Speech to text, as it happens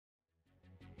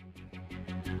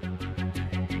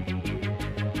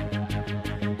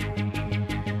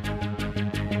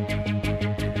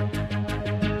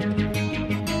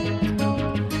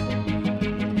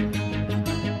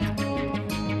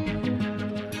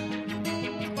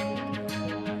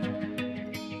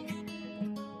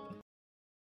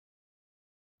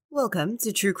Welcome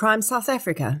to True Crime South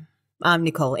Africa. I'm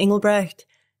Nicole Engelbrecht,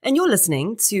 and you're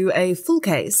listening to a full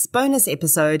case bonus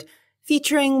episode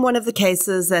featuring one of the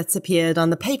cases that's appeared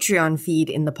on the Patreon feed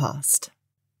in the past.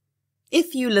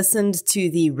 If you listened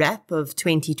to the wrap of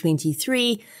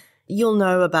 2023, you'll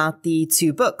know about the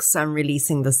 2 books I'm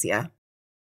releasing this year.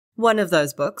 One of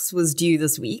those books was due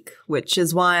this week, which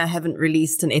is why I haven't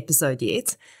released an episode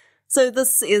yet, so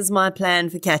this is my plan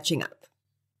for catching up.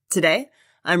 Today,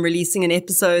 I'm releasing an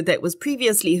episode that was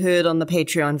previously heard on the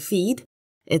Patreon feed.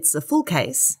 It's a full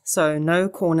case, so no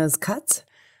corners cut,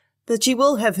 but you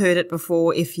will have heard it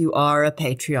before if you are a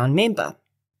Patreon member.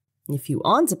 If you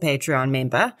aren't a Patreon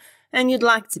member, and you'd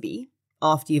like to be,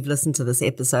 after you've listened to this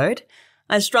episode,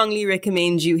 I strongly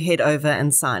recommend you head over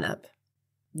and sign up.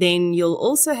 Then you'll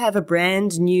also have a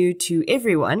brand new to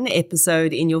everyone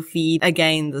episode in your feed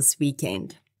again this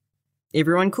weekend.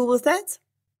 Everyone cool with that?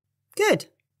 Good.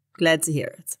 Glad to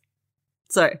hear it.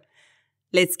 So,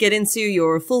 let's get into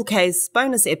your full case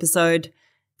bonus episode,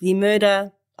 The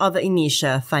Murder of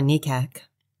Anisha van Niekerk.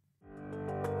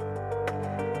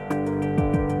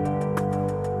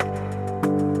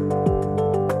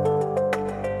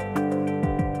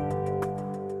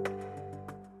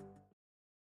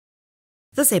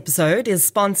 This episode is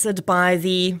sponsored by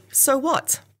the So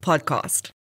What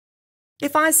podcast.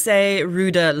 If I say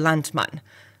Ruder Landman,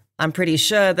 I'm pretty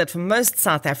sure that for most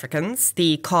South Africans,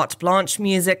 the carte blanche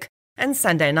music and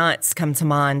Sunday nights come to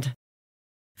mind.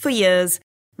 For years,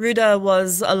 Ruder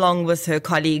was, along with her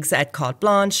colleagues at Carte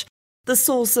Blanche, the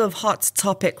source of hot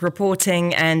topic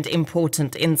reporting and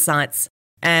important insights.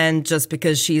 And just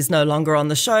because she's no longer on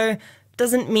the show,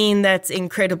 doesn't mean that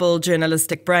incredible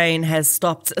journalistic brain has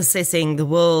stopped assessing the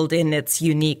world in its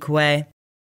unique way.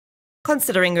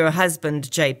 Considering her husband,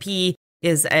 JP,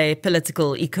 is a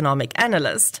political economic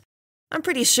analyst, I'm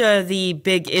pretty sure the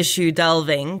big issue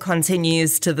delving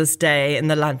continues to this day in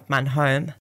the Landman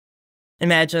home.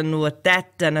 Imagine what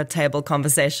that dinner table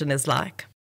conversation is like.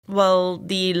 Well,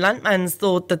 the Landmans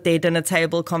thought that their dinner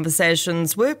table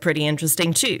conversations were pretty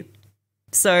interesting too.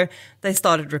 So they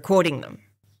started recording them.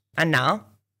 And now,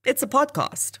 it's a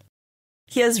podcast.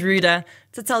 Here's Ruder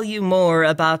to tell you more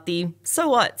about the So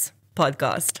What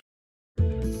podcast.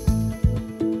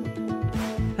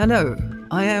 Hello,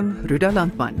 I am Ruder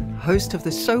Landman, host of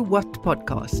the So What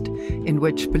podcast, in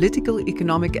which political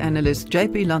economic analyst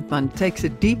JP Landman takes a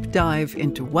deep dive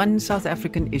into one South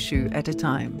African issue at a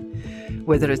time.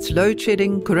 Whether it's load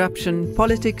shedding, corruption,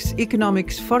 politics,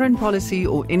 economics, foreign policy,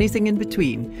 or anything in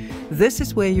between, this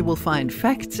is where you will find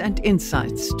facts and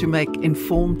insights to make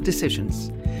informed decisions.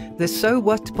 The So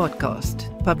What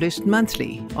podcast, published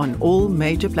monthly on all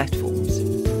major platforms.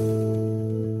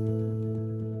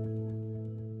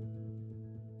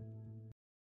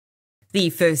 The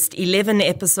first 11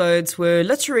 episodes were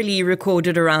literally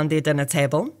recorded around their dinner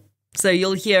table, so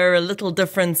you'll hear a little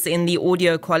difference in the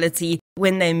audio quality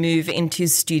when they move into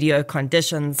studio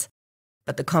conditions.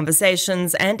 But the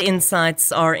conversations and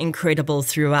insights are incredible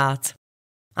throughout.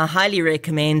 I highly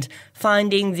recommend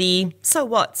finding the So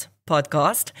What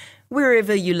podcast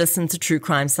wherever you listen to True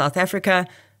Crime South Africa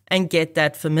and get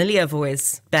that familiar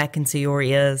voice back into your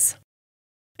ears.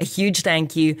 A huge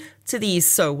thank you to the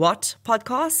So What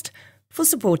podcast for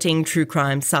supporting True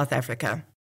Crime South Africa.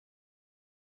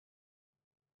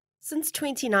 Since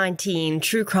 2019,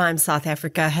 True Crime South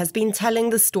Africa has been telling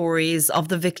the stories of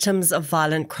the victims of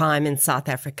violent crime in South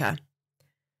Africa.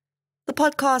 The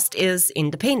podcast is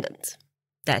independent.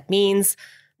 That means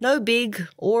no big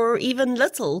or even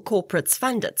little corporates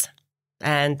fund it.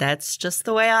 And that's just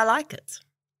the way I like it.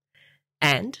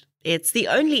 And it's the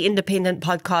only independent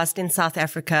podcast in South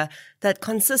Africa that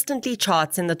consistently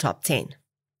charts in the top 10.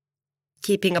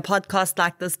 Keeping a podcast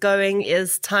like this going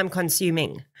is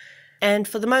time-consuming, and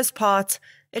for the most part,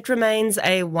 it remains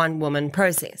a one-woman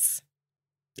process.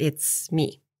 It's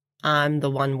me. I'm the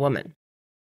one woman.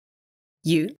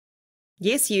 You,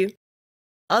 yes you,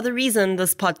 are the reason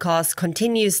this podcast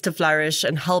continues to flourish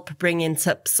and help bring in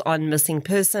tips on missing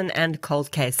person and cold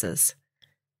cases.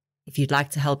 If you'd like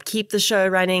to help keep the show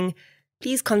running,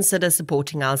 please consider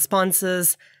supporting our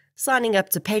sponsors, signing up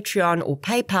to Patreon or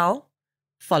PayPal,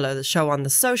 follow the show on the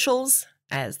socials,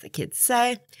 as the kids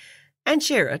say, and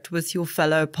share it with your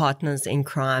fellow partners in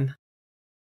crime.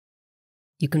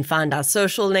 You can find our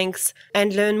social links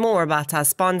and learn more about our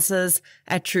sponsors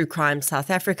at True Crime South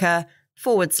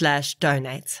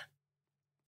Africa/donate.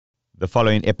 The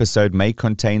following episode may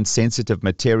contain sensitive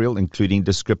material, including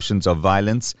descriptions of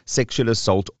violence, sexual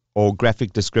assault, or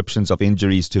graphic descriptions of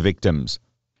injuries to victims.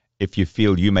 If you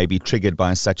feel you may be triggered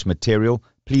by such material,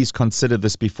 please consider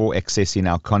this before accessing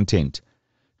our content.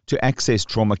 To access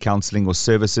trauma counseling or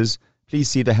services, Please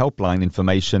see the helpline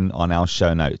information on our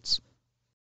show notes.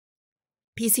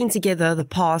 Piecing together the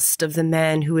past of the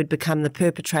man who would become the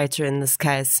perpetrator in this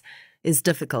case is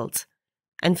difficult,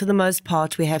 and for the most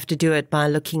part we have to do it by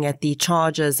looking at the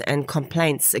charges and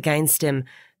complaints against him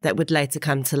that would later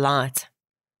come to light.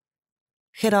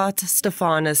 Gerard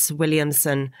Stephanus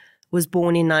Williamson was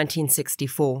born in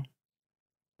 1964.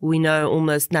 We know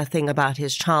almost nothing about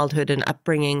his childhood and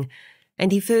upbringing,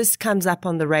 and he first comes up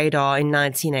on the radar in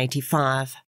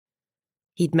 1985.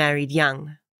 He'd married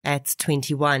young, at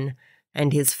 21,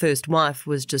 and his first wife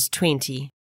was just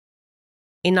 20.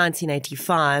 In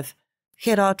 1985,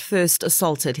 Gerard first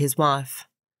assaulted his wife.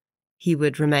 He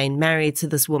would remain married to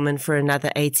this woman for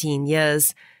another 18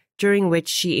 years, during which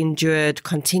she endured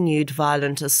continued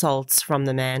violent assaults from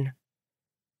the man.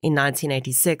 In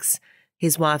 1986,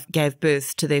 his wife gave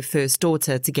birth to their first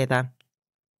daughter together.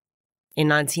 In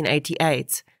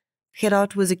 1988,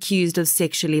 Gerard was accused of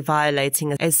sexually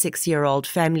violating a 6-year-old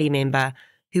family member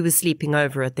who was sleeping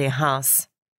over at their house.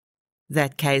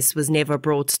 That case was never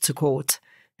brought to court,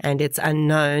 and it's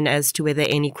unknown as to whether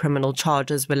any criminal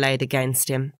charges were laid against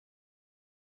him.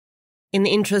 In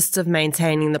the interests of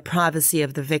maintaining the privacy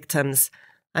of the victims,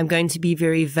 I'm going to be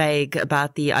very vague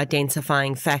about the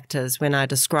identifying factors when I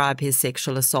describe his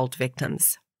sexual assault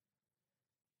victims.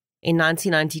 In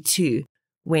 1992,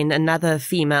 when another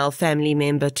female family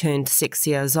member turned 6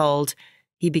 years old,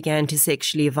 he began to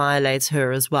sexually violate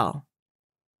her as well.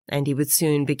 And he would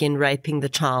soon begin raping the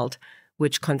child,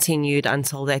 which continued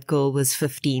until that girl was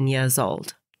 15 years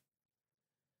old.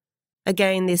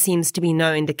 Again, there seems to be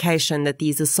no indication that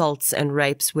these assaults and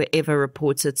rapes were ever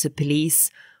reported to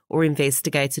police or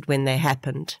investigated when they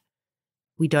happened.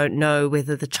 We don't know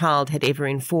whether the child had ever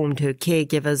informed her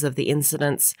caregivers of the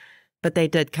incidents, but they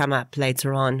did come up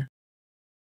later on.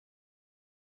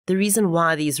 The reason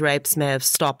why these rapes may have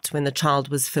stopped when the child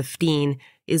was 15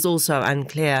 is also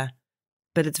unclear,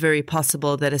 but it's very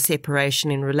possible that a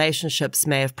separation in relationships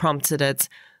may have prompted it,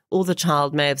 or the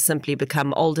child may have simply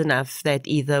become old enough that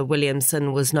either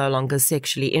Williamson was no longer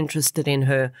sexually interested in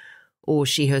her, or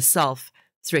she herself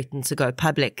threatened to go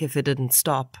public if it didn't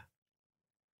stop.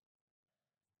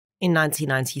 In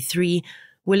 1993,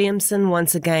 Williamson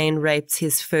once again raped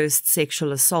his first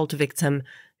sexual assault victim,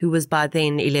 who was by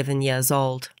then 11 years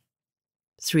old.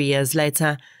 3 years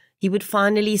later, he would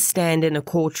finally stand in a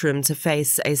courtroom to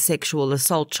face a sexual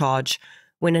assault charge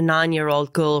when a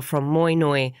 9-year-old girl from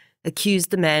Moinoi accused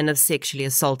the man of sexually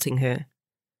assaulting her.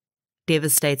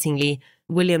 Devastatingly,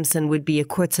 Williamson would be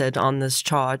acquitted on this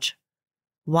charge.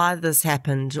 Why this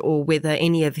happened, or whether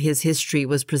any of his history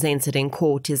was presented in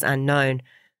court, is unknown,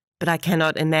 but I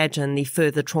cannot imagine the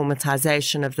further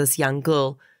traumatization of this young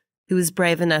girl, who was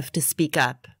brave enough to speak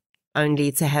up,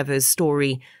 only to have her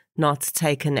story not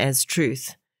taken as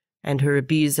truth, and her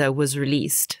abuser was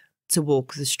released to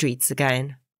walk the streets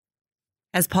again.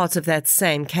 As part of that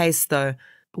same case, though,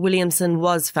 Williamson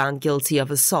was found guilty of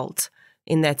assault,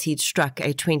 in that he'd struck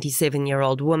a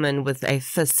 27-year-old woman with a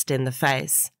fist in the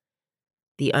face.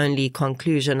 The only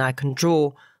conclusion I can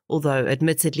draw, although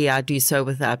admittedly I do so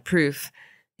without proof,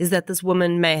 is that this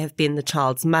woman may have been the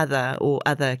child's mother or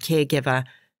other caregiver,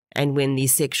 and when the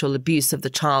sexual abuse of the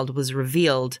child was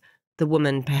revealed, the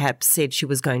woman perhaps said she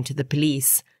was going to the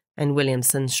police, and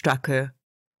Williamson struck her.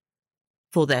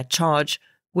 For that charge,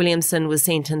 Williamson was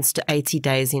sentenced to 80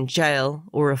 days in jail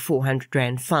or a 400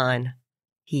 Rand fine.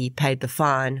 He paid the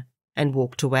fine and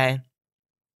walked away.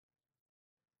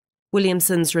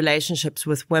 Williamson's relationships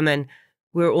with women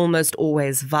were almost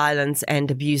always violent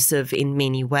and abusive in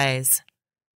many ways.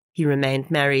 He remained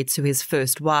married to his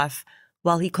first wife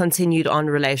while he continued on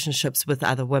relationships with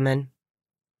other women.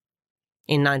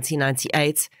 In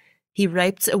 1998, he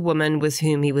raped a woman with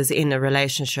whom he was in a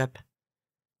relationship.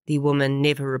 The woman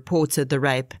never reported the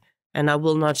rape, and I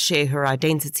will not share her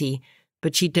identity,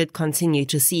 but she did continue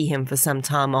to see him for some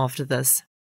time after this.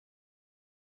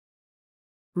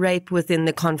 Rape within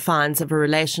the confines of a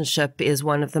relationship is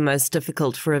one of the most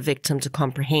difficult for a victim to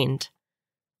comprehend.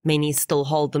 Many still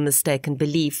hold the mistaken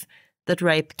belief that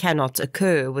rape cannot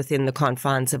occur within the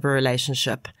confines of a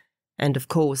relationship, and of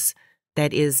course,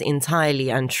 that is entirely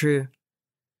untrue.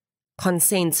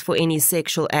 Consent for any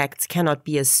sexual act cannot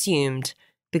be assumed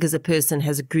because a person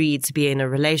has agreed to be in a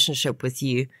relationship with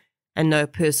you, and no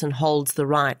person holds the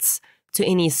rights to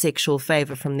any sexual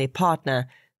favor from their partner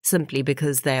simply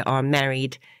because they are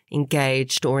married,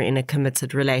 engaged, or in a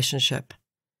committed relationship.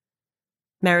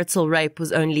 Marital rape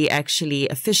was only actually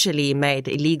officially made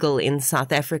illegal in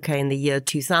South Africa in the year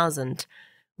 2000,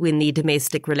 when the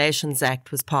Domestic Relations Act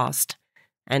was passed,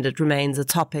 and it remains a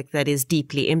topic that is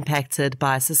deeply impacted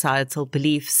by societal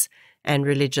beliefs and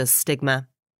religious stigma.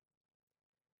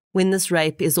 When this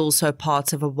rape is also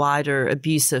part of a wider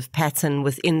abusive pattern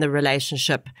within the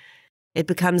relationship, it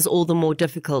becomes all the more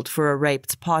difficult for a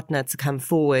raped partner to come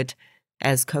forward,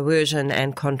 as coercion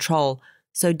and control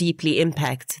so deeply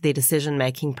impact their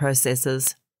decision-making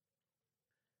processes.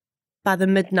 By the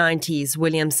mid-90s,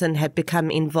 Williamson had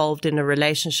become involved in a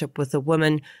relationship with a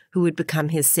woman who would become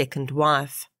his second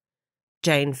wife.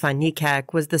 Jane van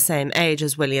Niekerk was the same age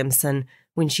as Williamson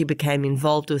when she became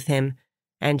involved with him,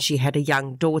 and she had a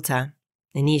young daughter,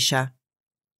 Anisha.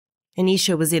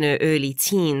 Anisha was in her early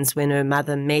teens when her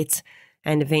mother met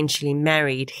and eventually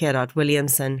married Gerard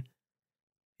Williamson.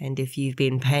 And if you've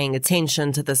been paying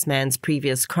attention to this man's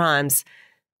previous crimes,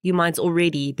 you might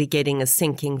already be getting a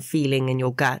sinking feeling in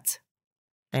your gut.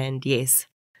 And yes,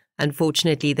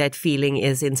 unfortunately that feeling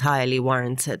is entirely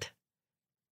warranted.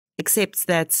 Except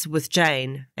that with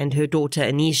Jane and her daughter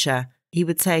Anisha, he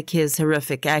would take his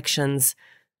horrific actions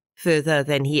further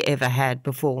than he ever had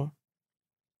before.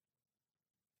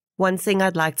 One thing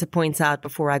I'd like to point out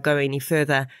before I go any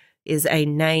further is a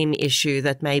name issue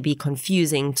that may be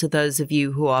confusing to those of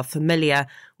you who are familiar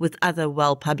with other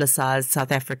well-publicized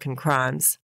South African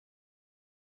crimes.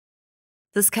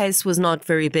 This case was not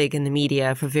very big in the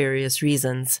media for various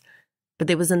reasons, but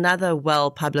there was another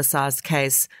well-publicized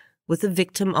case with a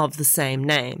victim of the same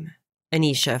name,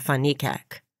 Anisha van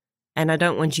Niekerk. And I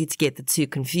don't want you to get the two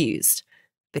confused,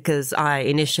 because I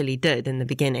initially did in the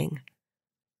beginning.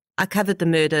 I covered the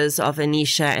murders of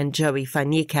Anisha and Joey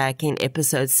van Niekerk in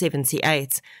episode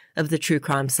 78 of the True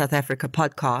Crime South Africa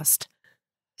podcast.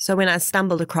 So when I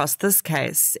stumbled across this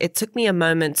case, it took me a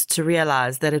moment to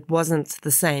realize that it wasn't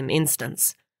the same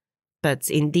instance. But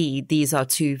indeed, these are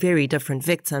two very different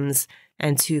victims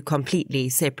and two completely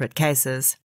separate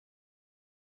cases.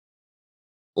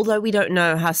 Although we don't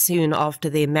know how soon after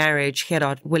their marriage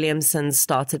Gerard Williamson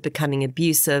started becoming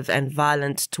abusive and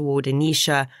violent toward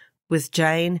Anisha, with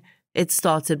Jane, it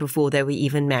started before they were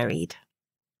even married.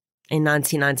 In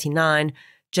 1999,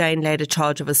 Jane laid a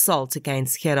charge of assault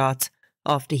against Gerard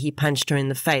after he punched her in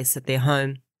the face at their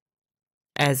home.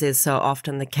 As is so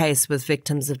often the case with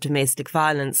victims of domestic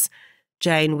violence,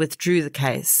 Jane withdrew the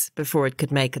case before it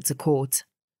could make it to court.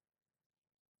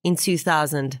 In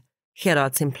 2000,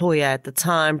 Gerard's employer at the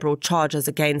time brought charges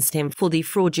against him for the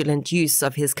fraudulent use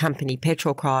of his company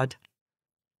petrol card.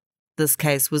 This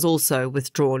case was also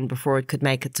withdrawn before it could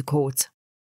make it to court.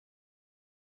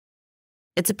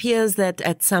 It appears that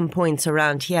at some point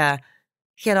around here,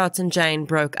 Gerard and Jane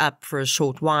broke up for a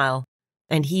short while,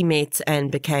 and he met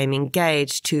and became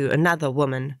engaged to another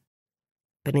woman.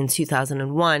 But in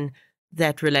 2001,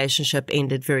 that relationship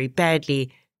ended very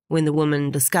badly when the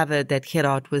woman discovered that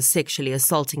Gerard was sexually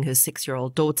assaulting her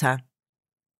 6-year-old daughter.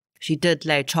 She did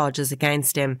lay charges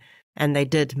against him, and they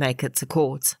did make it to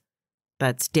court.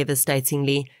 But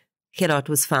devastatingly, Gerard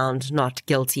was found not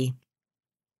guilty.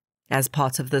 As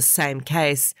part of this same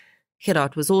case,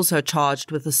 Gerard was also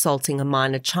charged with assaulting a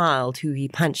minor child who he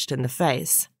punched in the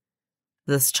face.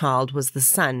 This child was the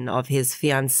son of his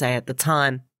fiancée at the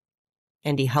time,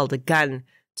 and he held a gun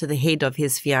to the head of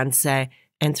his fiancée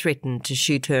and threatened to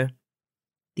shoot her.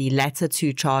 The latter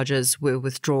two charges were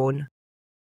withdrawn.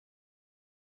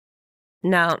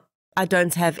 Now, I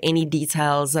don't have any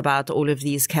details about all of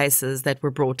these cases that were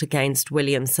brought against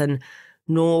Williamson,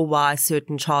 nor why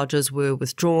certain charges were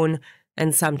withdrawn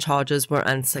and some charges were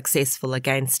unsuccessful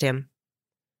against him.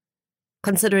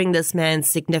 Considering this man's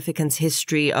significant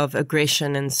history of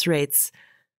aggression and threats,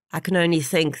 I can only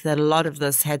think that a lot of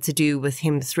this had to do with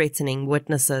him threatening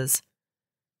witnesses.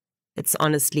 It's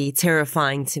honestly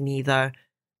terrifying to me, though,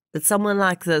 that someone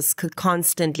like this could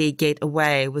constantly get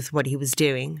away with what he was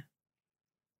doing.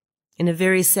 In a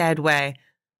very sad way,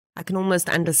 I can almost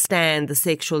understand the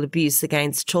sexual abuse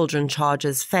against children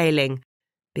charges failing,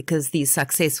 because the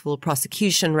successful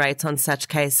prosecution rate on such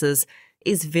cases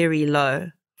is very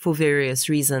low for various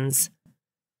reasons.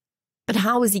 But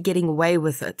how was he getting away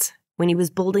with it when he was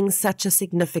building such a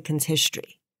significant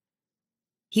history?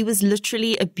 He was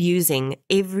literally abusing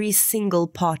every single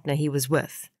partner he was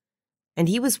with, and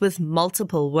he was with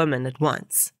multiple women at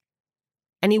once.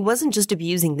 And he wasn't just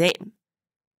abusing them.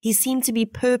 He seemed to be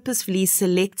purposefully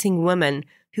selecting women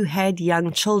who had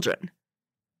young children,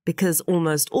 because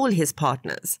almost all his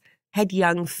partners had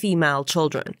young female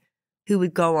children who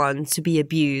would go on to be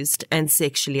abused and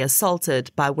sexually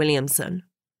assaulted by Williamson.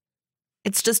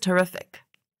 It's just horrific.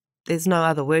 There's no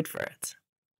other word for it.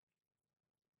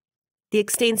 The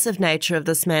extensive nature of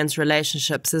this man's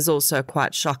relationships is also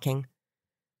quite shocking.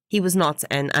 He was not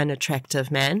an unattractive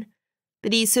man,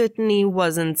 but he certainly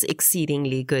wasn't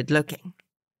exceedingly good-looking.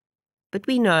 But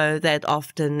we know that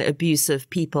often abusive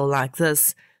people like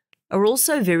this are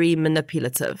also very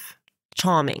manipulative,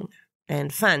 charming,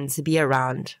 and fun to be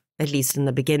around, at least in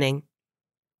the beginning.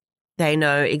 They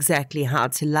know exactly how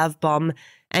to love bomb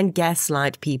and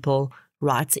gaslight people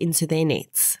right into their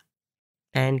nets.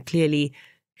 And clearly,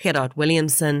 Gerard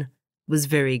Williamson was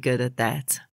very good at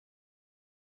that.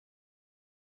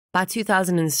 By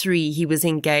 2003, he was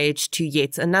engaged to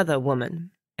yet another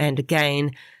woman, and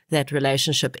again, that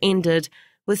relationship ended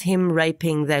with him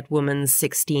raping that woman's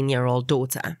 16-year-old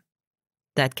daughter.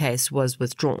 That case was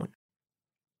withdrawn.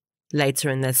 Later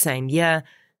in that same year,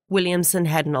 Williamson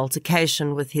had an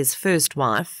altercation with his first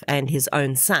wife and his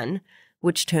own son,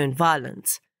 which turned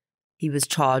violent. He was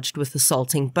charged with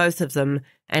assaulting both of them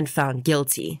and found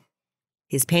guilty.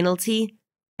 His penalty?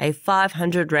 A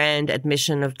 500 Rand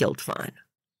admission of guilt fine.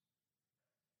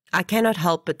 I cannot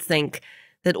help but think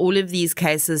that all of these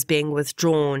cases being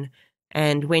withdrawn,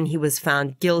 and when he was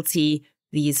found guilty,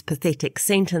 these pathetic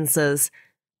sentences,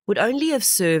 would only have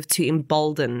served to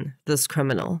embolden this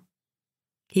criminal.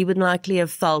 He would likely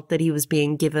have felt that he was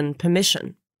being given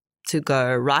permission to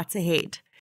go right ahead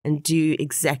and do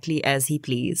exactly as he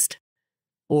pleased,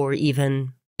 or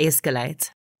even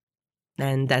escalate.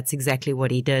 And that's exactly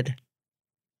what he did.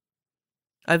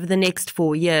 Over the next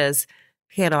 4 years,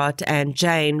 Gerard and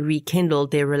Jane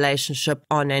rekindled their relationship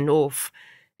on and off,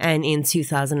 and in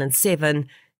 2007,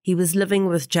 he was living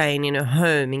with Jane in her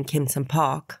home in Kempton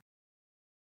Park.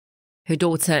 Her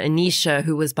daughter Anisha,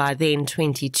 who was by then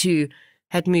 22,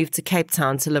 had moved to Cape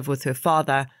Town to live with her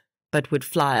father, but would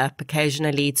fly up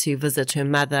occasionally to visit her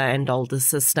mother and older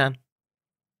sister.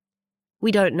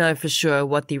 We don't know for sure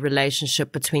what the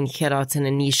relationship between Gerard and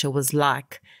Anisha was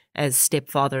like as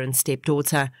stepfather and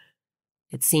stepdaughter.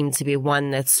 It seemed to be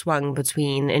one that swung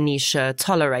between Anisha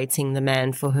tolerating the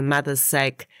man for her mother's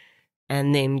sake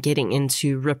and them getting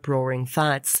into rip-roaring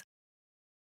fights.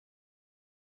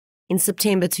 In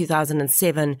September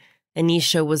 2007,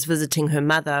 Anisha was visiting her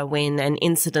mother when an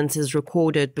incident is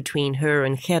recorded between her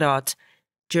and Gerard,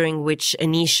 during which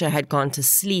Anisha had gone to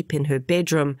sleep in her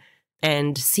bedroom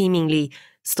and, seemingly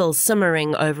still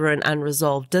simmering over an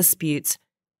unresolved dispute,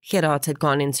 Gerard had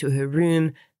gone into her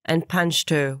room and punched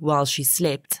her while she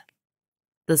slept.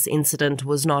 This incident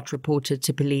was not reported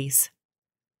to police.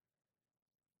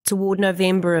 Toward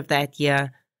November of that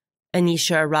year,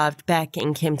 Anisha arrived back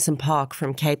in Kempton Park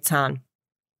from Cape Town.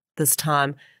 This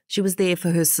time, she was there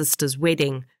for her sister's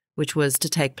wedding, which was to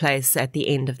take place at the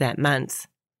end of that month.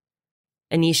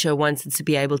 Anisha wanted to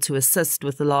be able to assist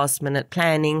with the last-minute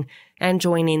planning and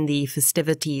join in the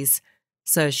festivities,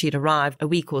 so she'd arrived a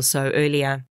week or so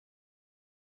earlier.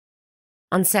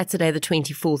 On Saturday the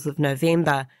 24th of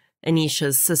November,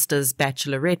 Anisha's sister's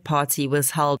bachelorette party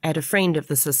was held at a friend of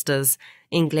the sisters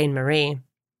in Glenmarais.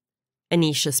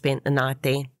 Anisha spent the night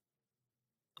there.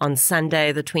 On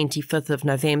Sunday the 25th of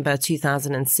November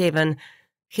 2007,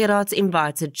 Gerard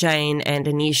invited Jane and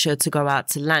Anisha to go out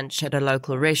to lunch at a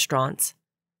local restaurant.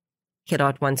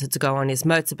 Gerard wanted to go on his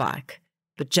motorbike,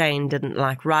 but Jane didn't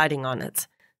like riding on it,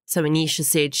 so Anisha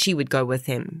said she would go with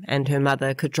him and her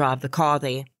mother could drive the car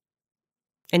there.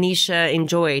 Anisha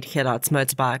enjoyed Gerard's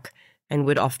motorbike and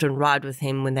would often ride with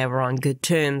him when they were on good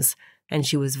terms and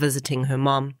she was visiting her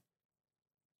mom.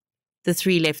 The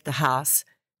three left the house,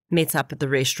 met up at the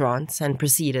restaurant and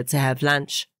proceeded to have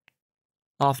lunch.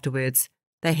 Afterwards,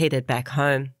 they headed back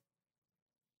home.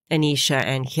 Anisha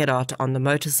and Gerard on the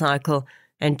motorcycle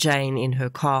and Jane in her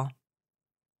car.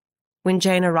 When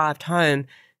Jane arrived home,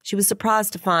 she was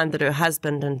surprised to find that her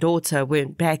husband and daughter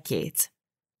weren't back yet.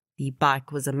 The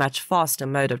bike was a much faster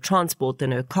mode of transport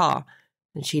than her car,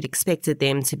 and she'd expected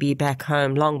them to be back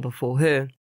home long before her.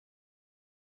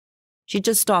 She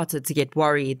just started to get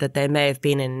worried that they may have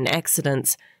been in an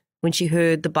accident when she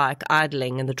heard the bike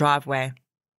idling in the driveway.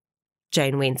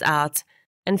 Jane went out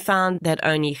and found that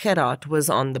only Gerard was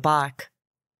on the bike.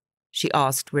 She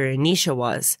asked where Anisha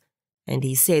was, and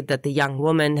he said that the young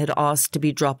woman had asked to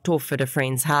be dropped off at a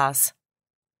friend's house.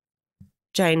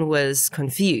 Jane was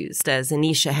confused, as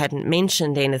Anisha hadn't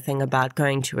mentioned anything about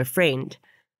going to a friend,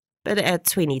 but at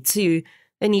 22,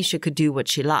 Anisha could do what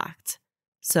she liked,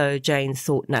 so Jane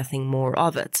thought nothing more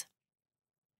of it.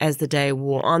 As the day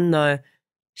wore on, though,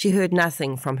 she heard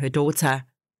nothing from her daughter,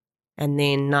 and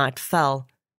then night fell,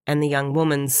 and the young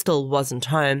woman still wasn't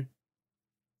home.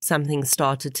 Something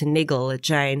started to niggle at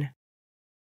Jane.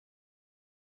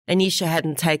 Anisha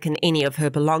hadn't taken any of her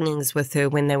belongings with her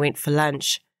when they went for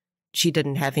lunch. She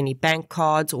didn't have any bank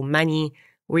cards or money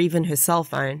or even her cell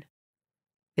phone.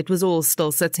 It was all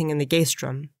still sitting in the guest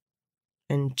room,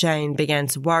 and Jane began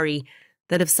to worry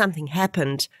that if something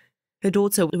happened, her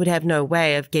daughter would have no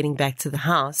way of getting back to the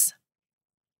house.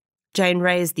 Jane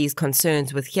raised these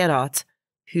concerns with Gerard,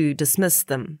 who dismissed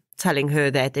them, telling her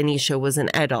that Anisha was an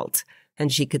adult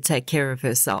and she could take care of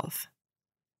herself.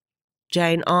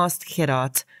 Jane asked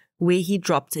Gerard where he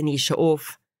dropped Anisha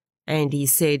off, and he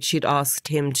said she'd asked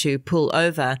him to pull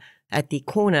over at the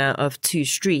corner of 2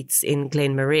 streets in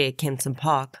Glenmarais, Kempton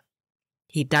Park.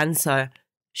 He'd done so,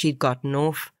 she'd gotten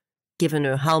off, given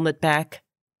her helmet back,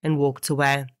 and walked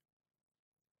away.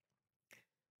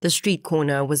 The street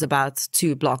corner was about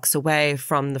 2 blocks away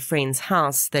from the friend's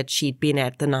house that she'd been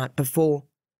at the night before.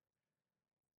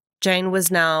 Jane was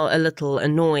now a little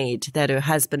annoyed that her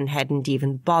husband hadn't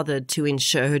even bothered to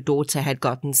ensure her daughter had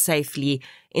gotten safely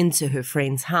into her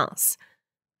friend's house,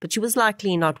 but she was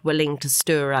likely not willing to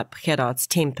stir up Gerard's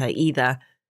temper either,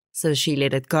 so she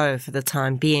let it go for the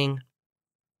time being.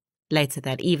 Later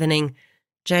that evening,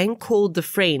 Jane called the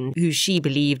friend who she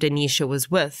believed Anisha was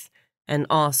with and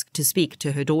asked to speak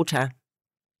to her daughter.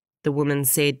 The woman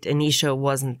said Anisha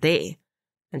wasn't there,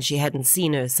 and she hadn't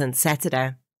seen her since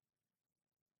Saturday.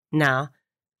 Now,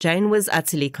 Jane was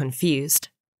utterly confused.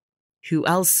 Who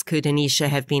else could Anisha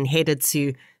have been headed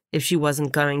to if she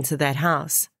wasn't going to that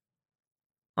house?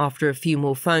 After a few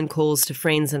more phone calls to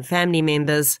friends and family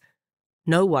members,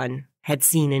 no one had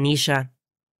seen Anisha,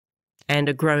 and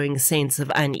a growing sense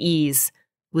of unease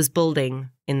was building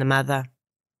in the mother.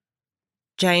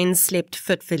 Jane slept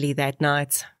fitfully that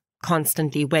night,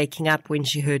 constantly waking up when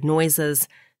she heard noises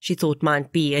she thought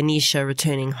might be Anisha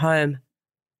returning home.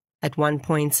 At one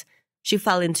point, she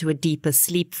fell into a deeper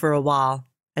sleep for a while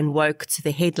and woke to the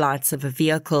headlights of a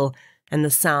vehicle and the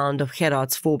sound of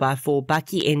Gerard's 4x4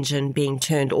 bakkie engine being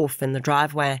turned off in the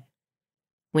driveway.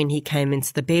 When he came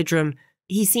into the bedroom,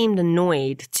 he seemed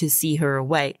annoyed to see her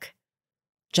awake.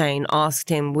 Jane asked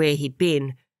him where he'd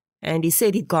been, and he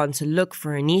said he'd gone to look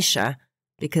for Anisha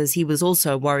because he was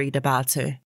also worried about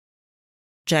her.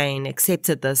 Jane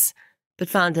accepted this, but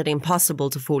found it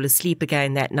impossible to fall asleep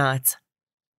again that night.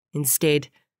 Instead,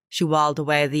 she whiled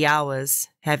away the hours,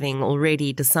 having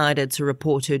already decided to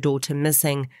report her daughter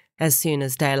missing as soon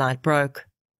as daylight broke.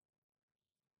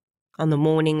 On the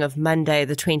morning of Monday,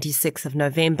 the 26th of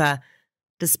November,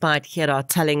 despite Gerard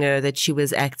telling her that she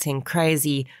was acting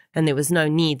crazy and there was no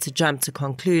need to jump to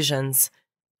conclusions,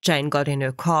 Jane got in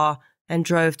her car and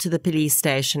drove to the police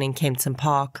station in Kempton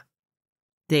Park.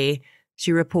 There,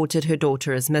 she reported her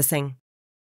daughter as missing.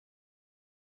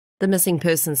 The missing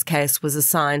persons case was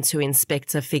assigned to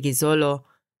Inspector Figizolo,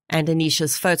 and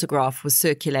Anisha's photograph was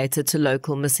circulated to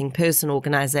local missing person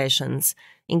organizations,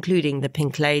 including the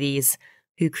Pink Ladies,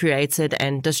 who created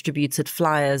and distributed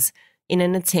flyers in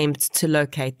an attempt to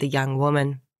locate the young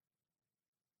woman.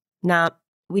 Now,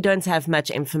 we don't have much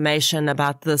information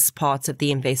about this part of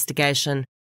the investigation,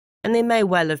 and there may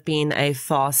well have been a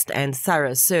fast and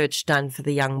thorough search done for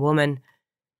the young woman.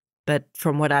 But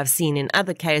from what I've seen in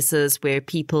other cases where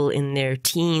people in their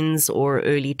teens or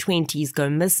early 20s go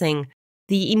missing,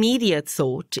 the immediate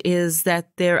thought is that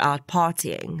they're out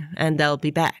partying and they'll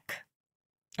be back.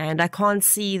 And I can't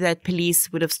see that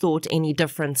police would have thought any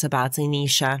difference about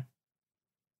Anisha.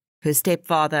 Her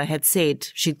stepfather had said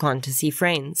she'd gone to see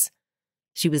friends.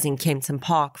 She was in Kempton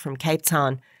Park from Cape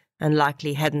Town and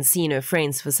likely hadn't seen her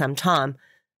friends for some time,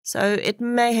 so it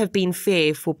may have been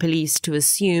fair for police to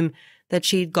assume that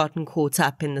she'd gotten caught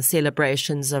up in the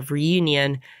celebrations of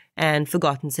reunion and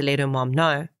forgotten to let her mom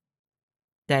know.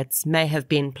 That may have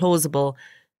been plausible,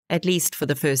 at least for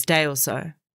the first day or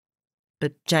so.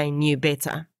 But Jane knew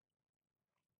better.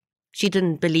 She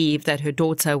didn't believe that her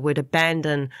daughter would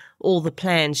abandon all the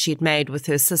plans she'd made with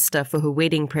her sister for her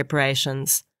wedding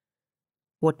preparations.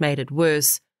 What made it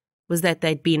worse was that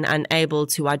they'd been unable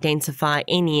to identify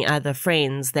any other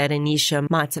friends that Anisha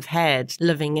might have had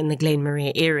living in the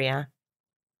Glenmarais area.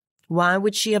 Why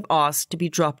would she have asked to be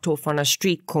dropped off on a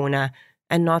street corner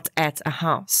and not at a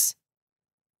house?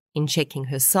 In checking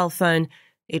her cell phone,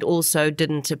 it also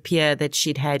didn't appear that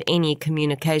she'd had any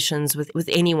communications with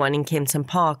anyone in Kempton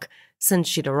Park since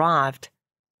she'd arrived.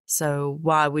 So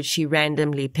why would she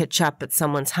randomly pitch up at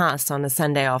someone's house on a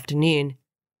Sunday afternoon?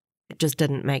 It just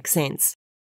didn't make sense.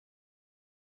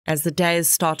 As the days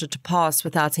started to pass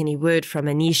without any word from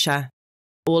Anisha,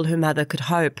 all her mother could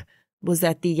hope was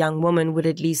that the young woman would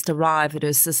at least arrive at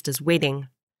her sister's wedding.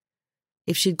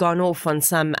 If she'd gone off on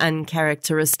some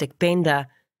uncharacteristic bender,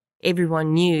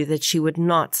 everyone knew that she would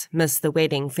not miss the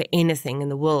wedding for anything in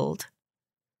the world.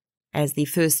 As the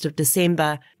 1st of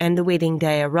December and the wedding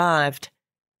day arrived,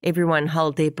 everyone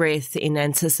held their breath in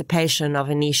anticipation of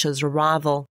Anisha's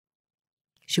arrival.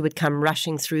 She would come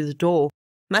rushing through the door,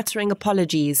 muttering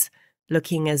apologies,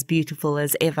 looking as beautiful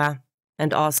as ever,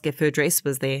 and ask if her dress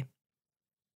was there.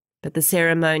 But the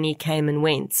ceremony came and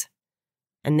went,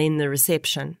 and then the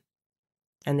reception.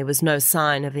 and there was no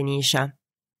sign of Anisha.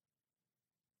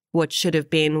 What should have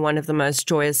been one of the most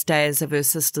joyous days of her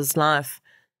sister's life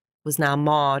was now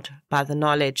marred by the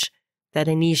knowledge that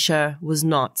Anisha was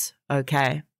not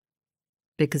okay,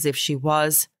 because if she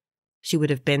was, she would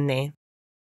have been there.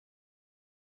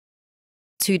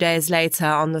 2 days later,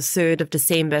 on the 3rd of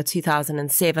December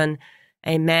 2007,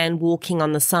 a man walking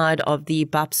on the side of the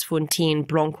Bapsfontein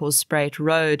Bronkhorstspruit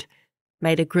Road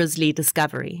made a grisly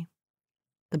discovery.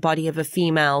 The body of a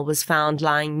female was found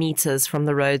lying meters from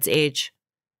the road's edge.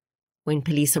 When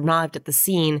police arrived at the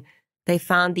scene, they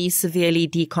found the severely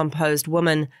decomposed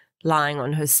woman lying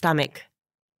on her stomach.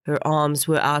 Her arms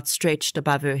were outstretched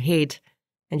above her head,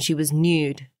 and she was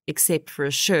nude except for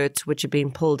a shirt which had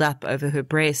been pulled up over her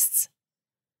breasts.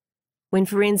 When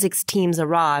forensics teams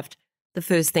arrived, the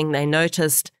first thing they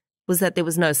noticed was that there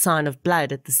was no sign of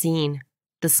blood at the scene,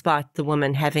 despite the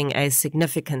woman having a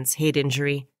significant head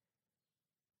injury.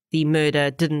 The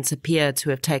murder didn't appear to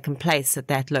have taken place at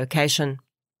that location.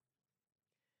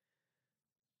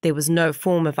 There was no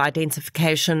form of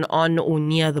identification on or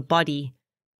near the body,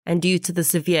 and due to the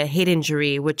severe head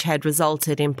injury which had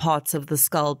resulted in parts of the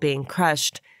skull being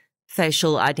crushed,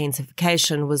 facial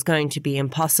identification was going to be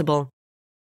impossible.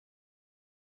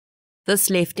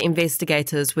 This left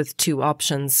investigators with two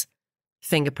options: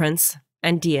 fingerprints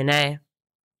and DNA.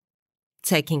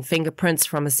 Taking fingerprints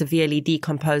from a severely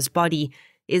decomposed body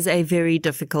is a very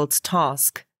difficult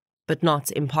task, but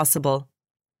not impossible.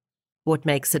 What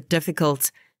makes it difficult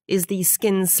is the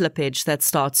skin slippage that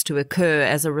starts to occur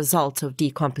as a result of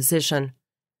decomposition.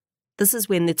 This is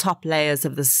when the top layers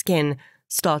of the skin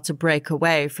start to break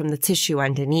away from the tissue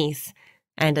underneath,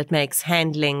 and it makes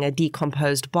handling a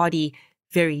decomposed body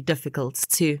very difficult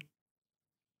too.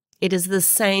 It is the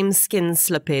same skin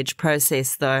slippage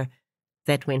process, though,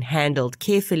 that when handled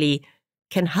carefully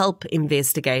can help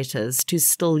investigators to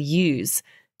still use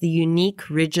the unique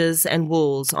ridges and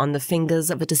whorls on the fingers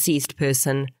of a deceased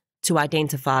person to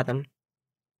identify them.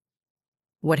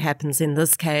 What happens in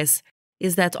this case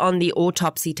is that on the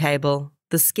autopsy table,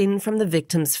 the skin from the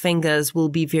victim's fingers will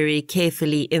be very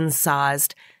carefully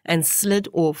incised and slid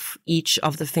off each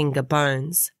of the finger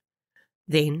bones.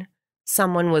 Then,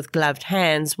 someone with gloved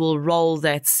hands will roll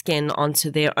that skin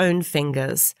onto their own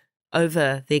fingers,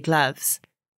 over their gloves,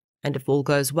 and if all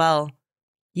goes well,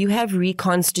 you have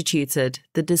reconstituted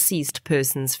the deceased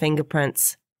person's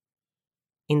fingerprints.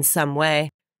 In some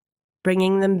way,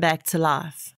 bringing them back to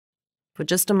life, for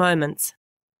just a moment,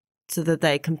 so that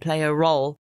they can play a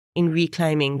role in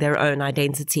reclaiming their own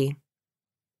identity.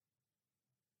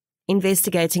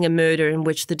 Investigating a murder in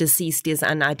which the deceased is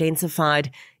unidentified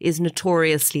is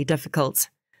notoriously difficult.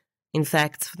 In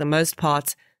fact, for the most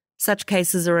part, such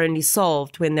cases are only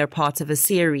solved when they're part of a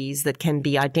series that can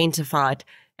be identified,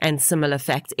 and similar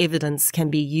fact evidence can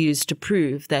be used to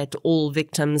prove that all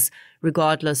victims,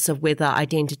 regardless of whether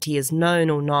identity is known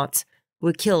or not,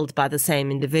 were killed by the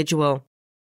same individual.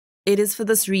 It is for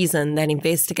this reason that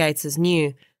investigators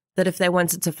knew that if they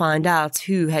wanted to find out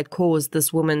who had caused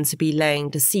this woman to be laying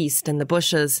deceased in the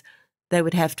bushes, they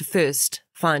would have to first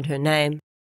find her name.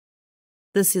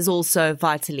 This is also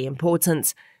vitally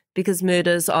important because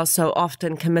murders are so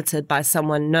often committed by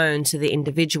someone known to the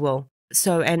individual,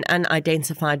 so an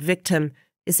unidentified victim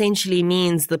essentially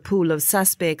means the pool of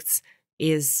suspects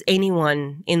is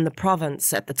anyone in the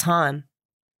province at the time,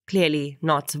 clearly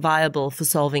not viable for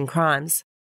solving crimes.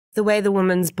 The way the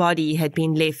woman's body had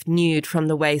been left nude from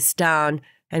the waist down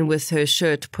and with her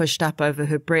shirt pushed up over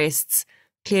her breasts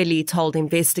clearly told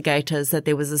investigators that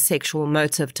there was a sexual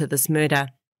motive to this murder.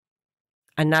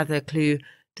 Another clue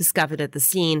discovered at the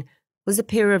scene was a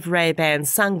pair of Ray-Ban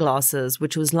sunglasses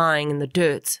which was lying in the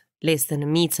dirt less than a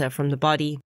meter from the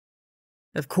body.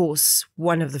 Of course,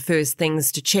 one of the first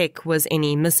things to check was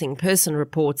any missing person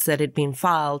reports that had been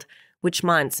filed, which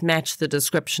might match the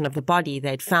description of the body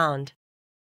they'd found.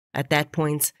 At that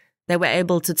point, they were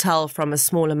able to tell from a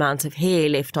small amount of hair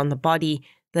left on the body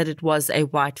that it was a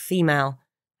white female,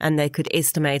 and they could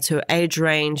estimate her age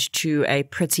range to a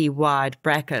pretty wide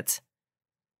bracket.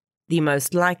 The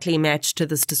most likely match to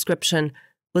this description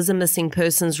was a missing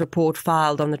persons report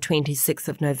filed on the 26th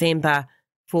of November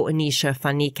for Anisha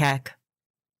van Niekerk.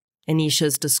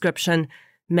 Anisha's description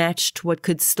matched what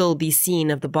could still be seen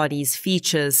of the body's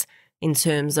features in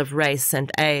terms of race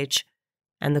and age,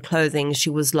 and the clothing she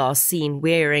was last seen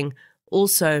wearing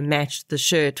also matched the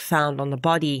shirt found on the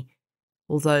body,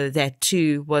 although that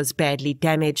too was badly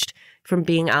damaged from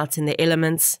being out in the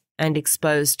elements and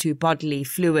exposed to bodily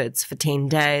fluids for 10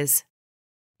 days.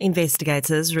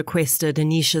 Investigators requested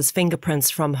Anisha's fingerprints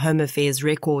from Home Affairs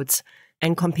records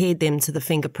and compared them to the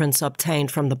fingerprints obtained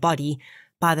from the body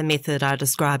by the method I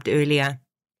described earlier,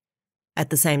 At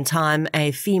the same time,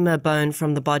 a femur bone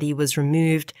from the body was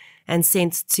removed and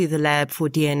sent to the lab for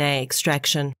DNA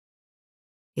extraction.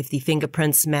 If the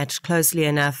fingerprints matched closely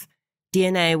enough,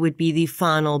 DNA would be the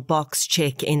final box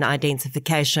check in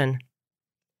identification.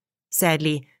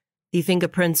 Sadly, the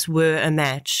fingerprints were a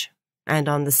match, and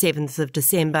on the 7th of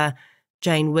December,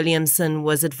 Jane Williamson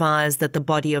was advised that the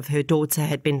body of her daughter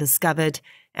had been discovered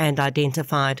and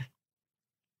identified.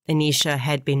 Anisha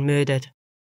had been murdered.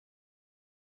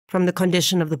 From the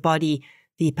condition of the body,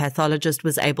 the pathologist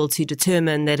was able to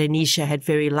determine that Anisha had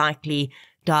very likely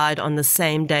died on the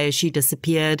same day she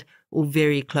disappeared or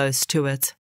very close to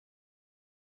it.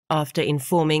 After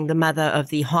informing the mother of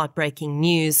the heartbreaking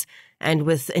news, and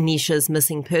with Anisha's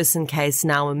missing person case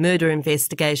now a murder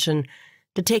investigation,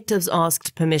 detectives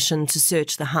asked permission to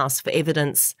search the house for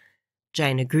evidence.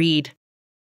 Jane agreed.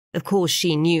 Of course,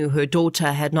 she knew her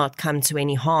daughter had not come to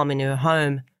any harm in her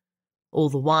home. All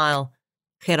the while,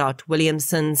 Gerard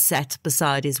Williamson sat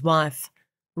beside his wife,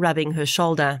 rubbing her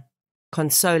shoulder,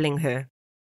 consoling her.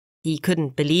 He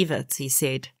couldn't believe it, he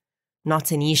said. Not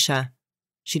Anisha.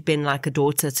 She'd been like a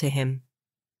daughter to him.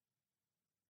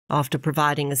 After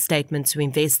providing a statement to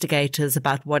investigators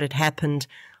about what had happened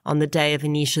on the day of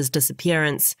Anisha's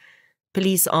disappearance,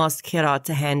 police asked Gerard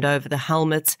to hand over the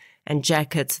helmet and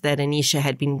jacket that Anisha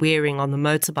had been wearing on the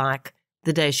motorbike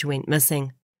the day she went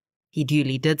missing. He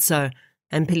duly did so,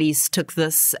 and police took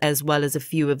this as well as a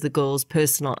few of the girl's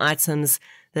personal items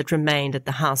that remained at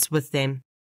the house with them.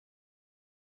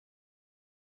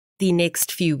 The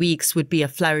next few weeks would be a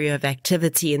flurry of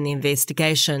activity in the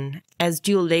investigation, as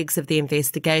dual legs of the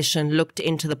investigation looked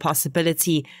into the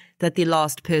possibility that the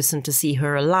last person to see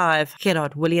her alive,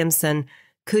 Gerard Williamson,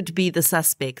 could be the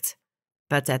suspect.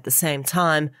 But at the same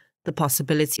time, the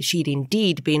possibility she'd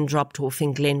indeed been dropped off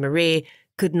in Glenmarais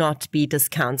could not be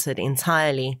discounted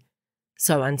entirely.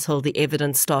 So until the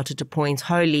evidence started to point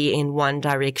wholly in one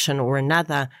direction or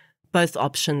another, both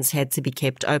options had to be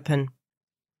kept open.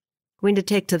 When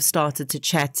detectives started to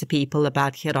chat to people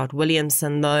about Gerard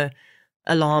Williamson, though,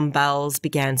 alarm bells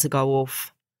began to go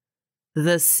off.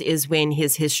 This is when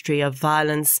his history of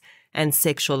violence and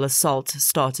sexual assault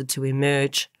started to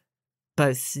emerge,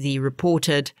 both the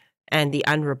reported and the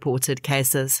unreported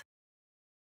cases.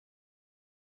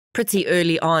 Pretty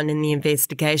early on in the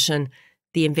investigation,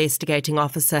 the investigating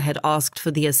officer had asked for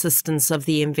the assistance of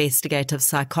the investigative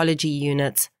psychology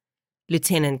unit.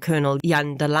 Lieutenant Colonel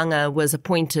Jan de Lange was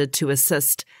appointed to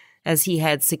assist, as he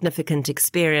had significant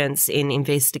experience in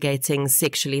investigating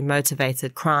sexually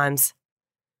motivated crimes.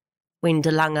 When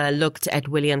de Lange looked at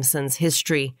Williamson's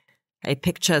history, a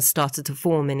picture started to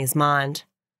form in his mind.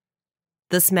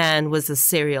 This man was a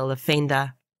serial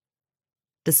offender.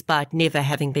 Despite never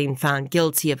having been found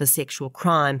guilty of a sexual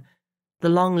crime, the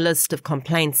long list of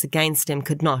complaints against him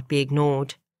could not be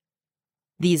ignored.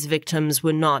 These victims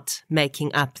were not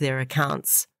making up their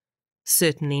accounts,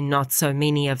 certainly not so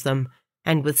many of them,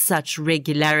 and with such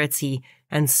regularity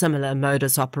and similar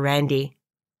modus operandi.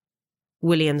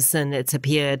 Williamson, it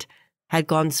appeared, had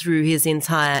gone through his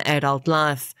entire adult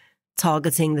life,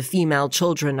 targeting the female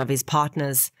children of his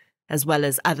partners, as well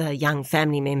as other young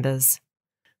family members.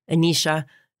 Anisha,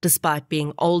 despite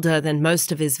being older than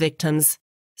most of his victims,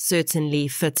 certainly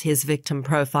fit his victim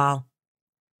profile.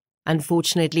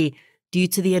 Unfortunately, due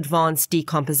to the advanced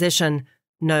decomposition,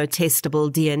 no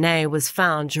testable DNA was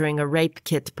found during a rape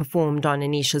kit performed on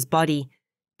Anisha's body,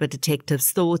 but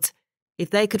detectives thought if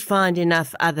they could find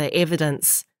enough other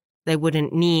evidence, they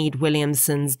wouldn't need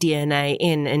Williamson's DNA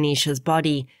in Anisha's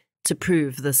body to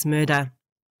prove this murder.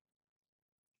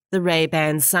 The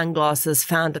Ray-Ban sunglasses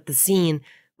found at the scene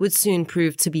would soon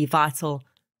prove to be vital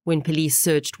when police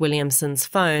searched Williamson's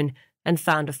phone and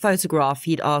found a photograph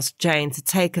he'd asked Jane to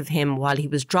take of him while he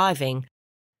was driving.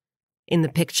 In the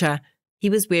picture, he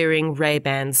was wearing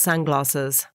Ray-Ban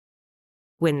sunglasses.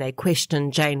 When they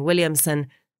questioned Jane Williamson,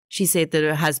 she said that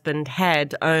her husband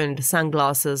had owned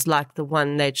sunglasses like the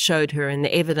one they'd showed her in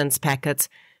the evidence packet,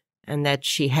 and that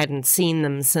she hadn't seen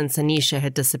them since Anisha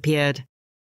had disappeared.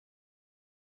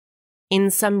 In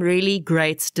some really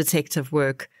great detective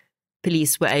work,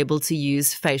 police were able to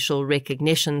use facial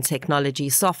recognition technology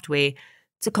software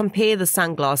to compare the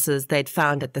sunglasses they'd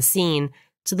found at the scene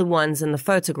to the ones in the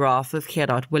photograph of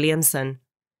Gerard Williamson.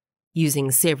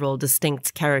 Using several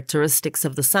distinct characteristics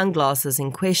of the sunglasses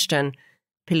in question,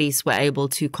 police were able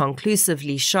to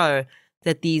conclusively show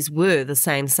that these were the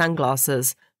same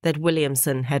sunglasses that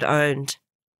Williamson had owned.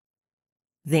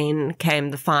 Then came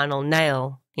the final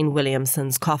nail in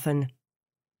Williamson's coffin.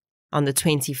 On the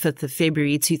 25th of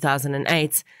February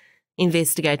 2008,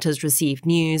 investigators received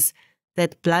news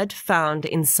that blood found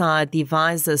inside the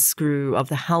visor screw of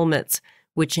the helmet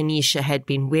which Anisha had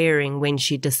been wearing when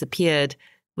she disappeared,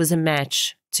 was a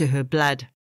match to her blood.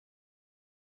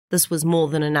 This was more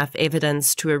than enough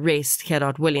evidence to arrest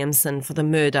Gerard Williamson for the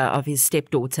murder of his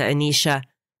stepdaughter Anisha.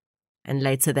 And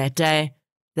later that day,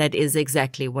 that is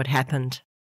exactly what happened.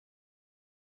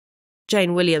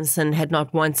 Jane Williamson had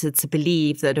not wanted to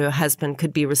believe that her husband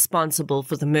could be responsible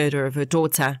for the murder of her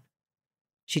daughter.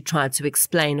 She tried to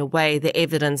explain away the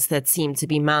evidence that seemed to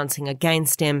be mounting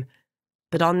against him,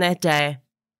 but on that day,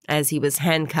 as he was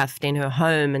handcuffed in her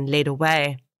home and led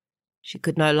away, she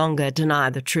could no longer deny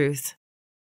the truth.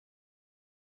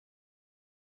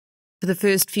 For the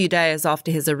first few days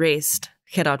after his arrest,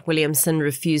 Gerard Williamson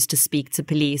refused to speak to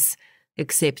police,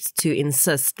 except to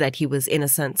insist that he was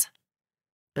innocent.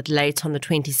 But late on the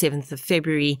 27th of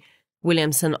February,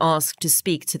 Williamson asked to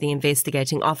speak to the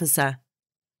investigating officer.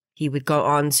 He would go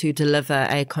on to deliver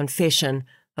a confession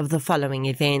of the following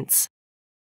events.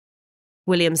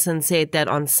 Williamson said that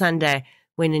on Sunday,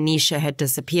 when Anisha had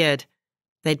disappeared,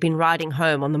 they'd been riding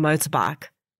home on the motorbike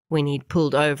when he'd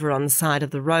pulled over on the side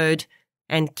of the road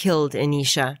and killed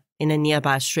Anisha in a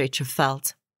nearby stretch of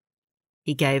veld.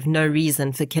 He gave no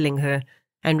reason for killing her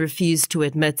and refused to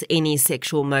admit any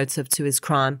sexual motive to his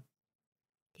crime.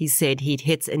 He said he'd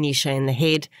hit Anisha in the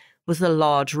head with a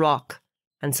large rock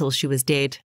until she was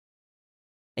dead.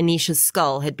 Anisha's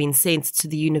skull had been sent to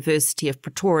the University of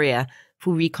Pretoria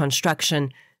for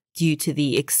reconstruction due to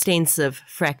the extensive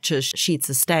fractures she'd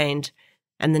sustained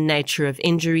and the nature of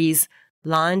injuries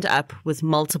lined up with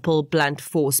multiple blunt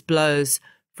force blows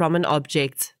from an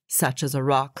object such as a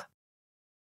rock.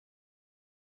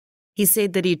 He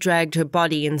said that he dragged her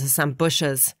body into some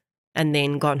bushes and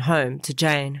then gone home to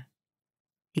Jane.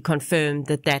 He confirmed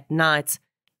that that night,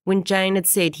 when Jane had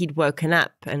said he'd woken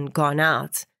up and gone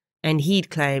out, and he'd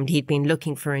claimed he'd been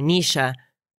looking for Anisha,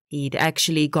 he'd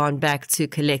actually gone back to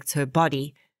collect her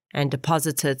body and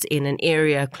deposit it in an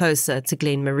area closer to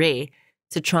Glenmarais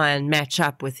to try and match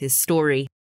up with his story.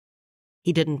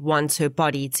 He didn't want her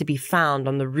body to be found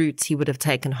on the route he would have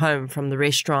taken home from the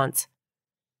restaurant.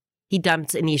 He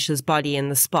dumped Anisha's body in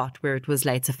the spot where it was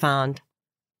later found.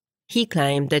 He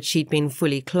claimed that she'd been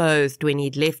fully clothed when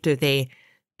he'd left her there,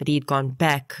 but he'd gone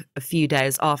back a few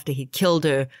days after he'd killed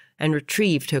her and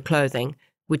retrieved her clothing,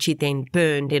 which he then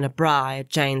burned in a braai at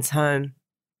Jane's home.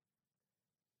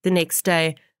 The next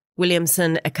day,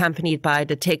 Williamson, accompanied by a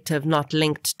detective not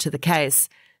linked to the case,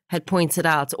 had pointed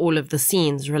out all of the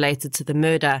scenes related to the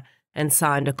murder and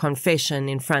signed a confession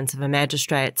in front of a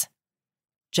magistrate.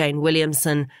 Jane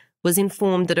Williamson was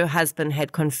informed that her husband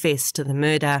had confessed to the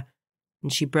murder,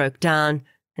 and she broke down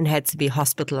and had to be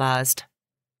hospitalized.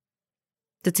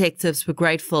 Detectives were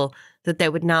grateful that they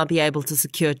would now be able to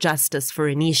secure justice for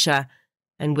Anisha,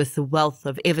 and with the wealth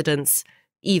of evidence,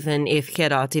 even if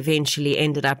Gerard eventually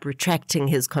ended up retracting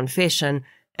his confession,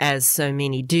 as so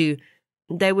many do,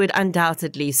 they would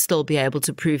undoubtedly still be able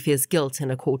to prove his guilt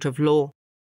in a court of law.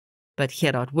 But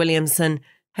Gerard Williamson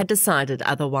had decided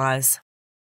otherwise.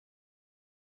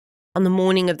 On the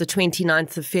morning of the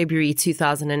 29th of February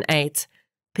 2008,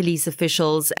 police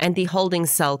officials and the holding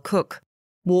cell cook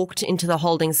walked into the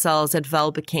holding cells at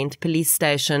Welbekend police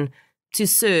station to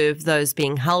serve those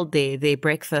being held there their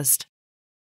breakfast.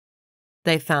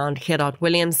 They found Gerard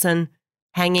Williamson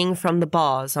hanging from the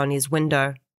bars on his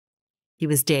window. He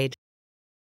was dead.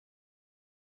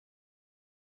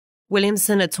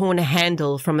 Williamson had torn a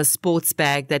handle from a sports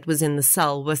bag that was in the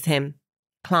cell with him,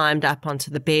 climbed up onto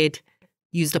the bed,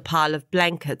 used a pile of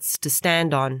blankets to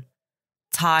stand on,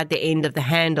 tied the end of the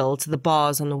handle to the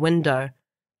bars on the window,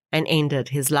 and ended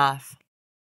his life.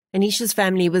 Anisha's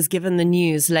family was given the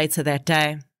news later that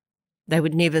day. They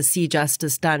would never see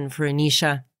justice done for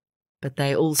Anisha, but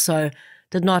they also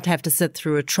did not have to sit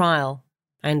through a trial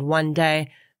and one day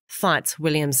fight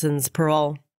Williamson's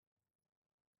parole.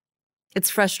 It's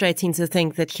frustrating to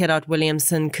think that Gerard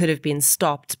Williamson could have been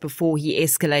stopped before he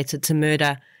escalated to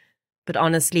murder, but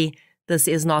honestly, this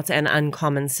is not an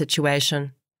uncommon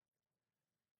situation.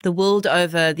 The world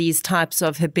over, these types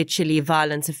of habitually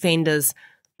violent offenders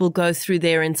will go through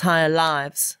their entire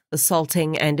lives,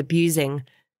 assaulting and abusing,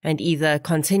 and either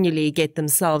continually get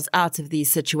themselves out of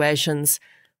these situations,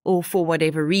 or for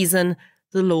whatever reason,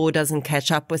 the law doesn't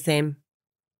catch up with them.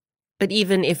 But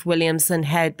even if Williamson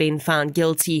had been found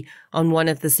guilty on one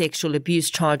of the sexual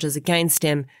abuse charges against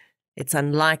him, it's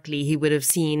unlikely he would have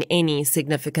seen any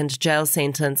significant jail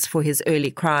sentence for his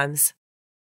early crimes.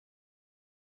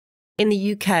 In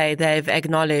the UK, they've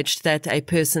acknowledged that a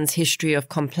person's history of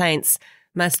complaints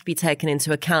must be taken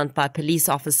into account by police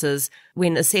officers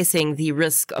when assessing the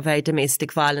risk of a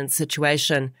domestic violence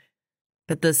situation.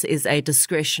 But this is a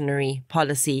discretionary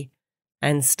policy,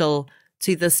 and still,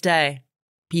 to this day,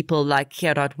 people like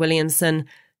Gerard Williamson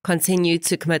continue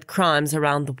to commit crimes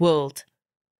around the world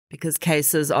because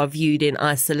cases are viewed in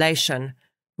isolation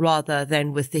rather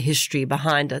than with the history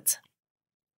behind it.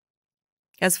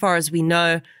 As far as we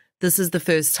know, this is the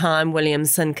first time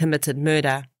Williamson committed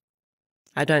murder.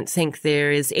 I don't think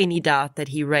there is any doubt that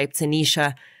he raped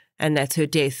Anisha and that her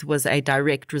death was a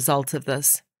direct result of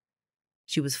this.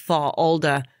 She was far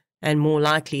older and more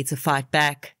likely to fight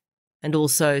back, and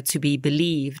also to be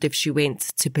believed if she went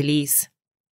to police.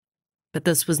 But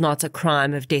this was not a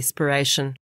crime of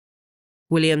desperation.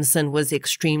 Williamson was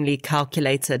extremely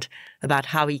calculated about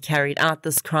how he carried out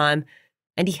this crime,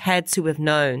 and he had to have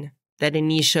known that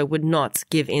Anisha would not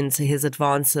give in to his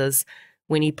advances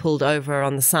when he pulled over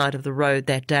on the side of the road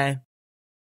that day.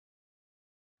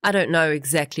 I don't know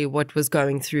exactly what was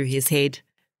going through his head,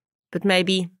 but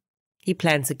maybe he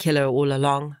planned to kill her all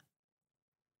along.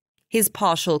 His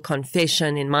partial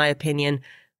confession, in my opinion,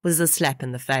 was a slap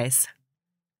in the face.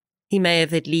 He may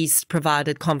have at least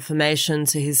provided confirmation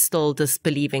to his still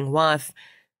disbelieving wife,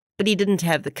 but he didn't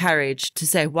have the courage to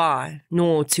say why,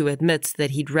 nor to admit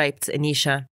that he'd raped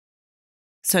Anisha.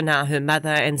 So now her mother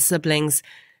and siblings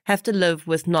have to live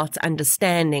with not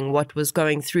understanding what was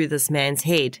going through this man's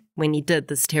head when he did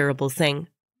this terrible thing.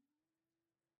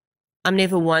 I'm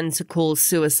never one to call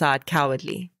suicide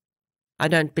cowardly. I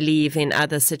don't believe in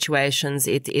other situations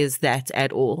it is that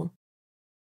at all.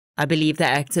 I believe the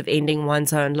act of ending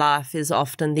one's own life is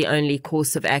often the only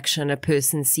course of action a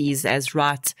person sees as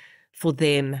right for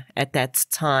them at that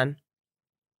time.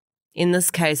 In this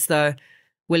case, though,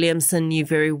 Williamson knew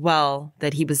very well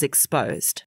that he was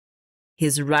exposed.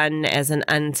 His run as an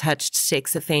untouched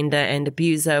sex offender and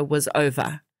abuser was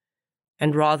over,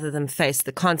 and rather than face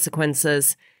the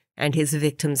consequences and his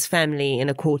victim's family in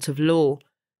a court of law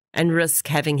and risk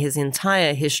having his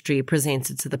entire history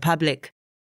presented to the public,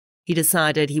 he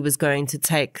decided he was going to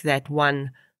take that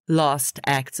one last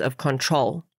act of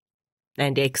control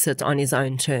and exit on his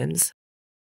own terms.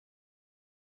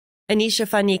 Anisha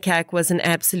van Niekerk was an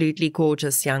absolutely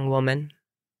gorgeous young woman.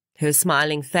 Her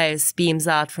smiling face beams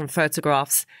out from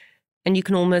photographs, and you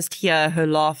can almost hear her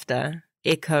laughter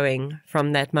echoing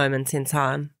from that moment in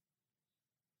time.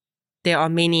 There are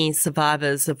many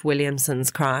survivors of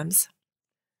Williamson's crimes.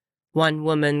 One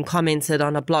woman commented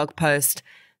on a blog post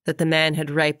that the man had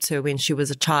raped her when she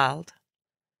was a child.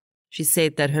 She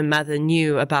said that her mother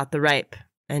knew about the rape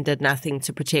and did nothing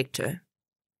to protect her.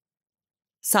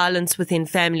 Silence within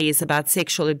families about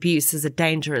sexual abuse is a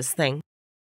dangerous thing.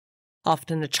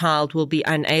 Often a child will be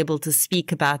unable to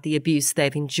speak about the abuse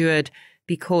they've endured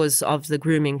because of the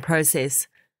grooming process.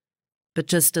 But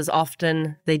just as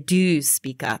often, they do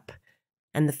speak up,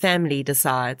 and the family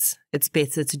decides it's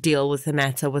better to deal with the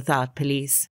matter without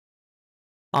police.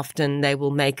 Often they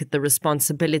will make it the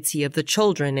responsibility of the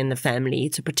children in the family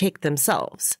to protect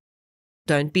themselves.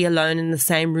 Don't be alone in the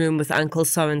same room with Uncle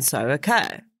so-and-so,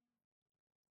 okay?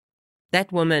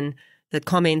 That woman that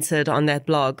commented on that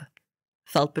blog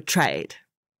felt betrayed.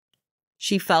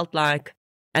 She felt like,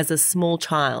 as a small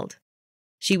child,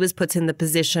 she was put in the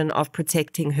position of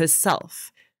protecting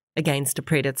herself against a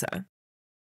predator.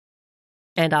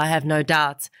 And I have no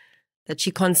doubt that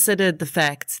she considered the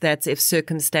fact that if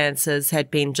circumstances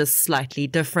had been just slightly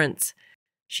different,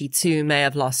 she too may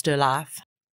have lost her life.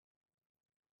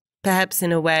 Perhaps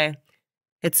in a way,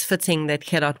 it's fitting that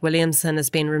Gerard Williamson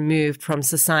has been removed from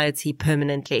society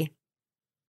permanently.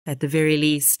 At the very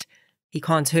least, he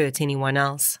can't hurt anyone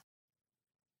else.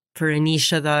 For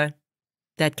Anisha, though,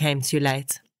 that came too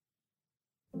late.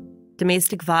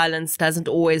 Domestic violence doesn't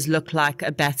always look like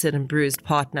a battered and bruised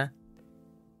partner.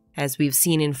 As we've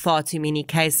seen in far too many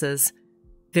cases,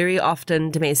 very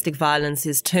often domestic violence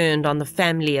is turned on the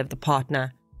family of the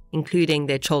partner, including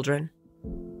their children.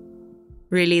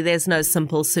 Really, there's no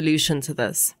simple solution to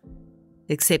this,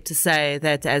 except to say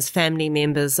that as family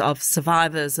members of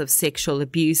survivors of sexual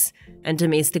abuse and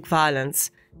domestic violence,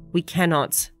 we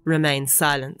cannot remain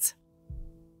silent.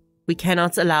 We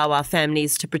cannot allow our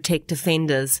families to protect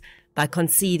offenders by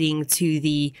conceding to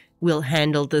the "we'll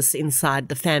handle this inside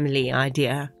the family"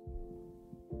 idea.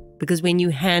 Because when you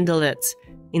handle it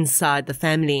inside the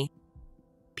family,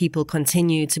 people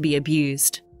continue to be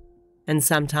abused, and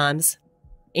sometimes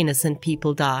innocent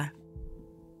people die.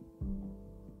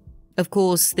 Of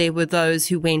course, there were those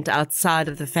who went outside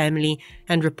of the family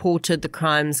and reported the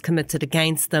crimes committed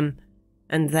against them,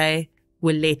 and they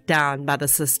were let down by the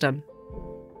system.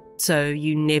 So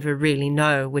you never really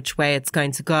know which way it's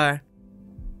going to go.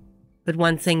 But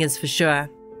one thing is for sure: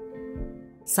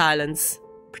 silence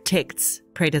protects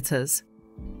predators,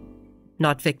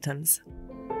 not victims.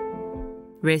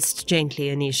 Rest gently,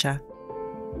 Anisha.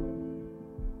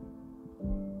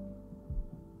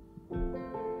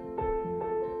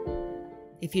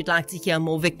 if you'd like to hear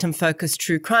more victim-focused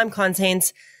true crime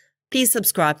content, please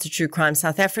subscribe to True Crime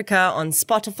South Africa on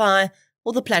Spotify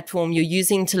or the platform you're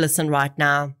using to listen right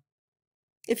now.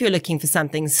 If you're looking for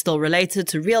something still related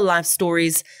to real-life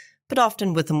stories, but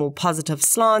often with a more positive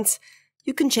slant,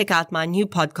 you can check out my new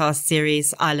podcast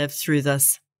series, I Lived Through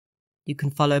This. You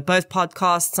can follow both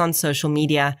podcasts on social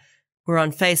media. We're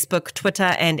on Facebook,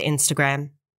 Twitter, and Instagram.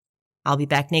 I'll be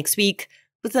back next week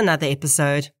with another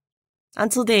episode.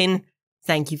 Until then,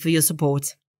 thank you for your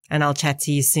support, and I'll chat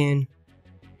to you soon.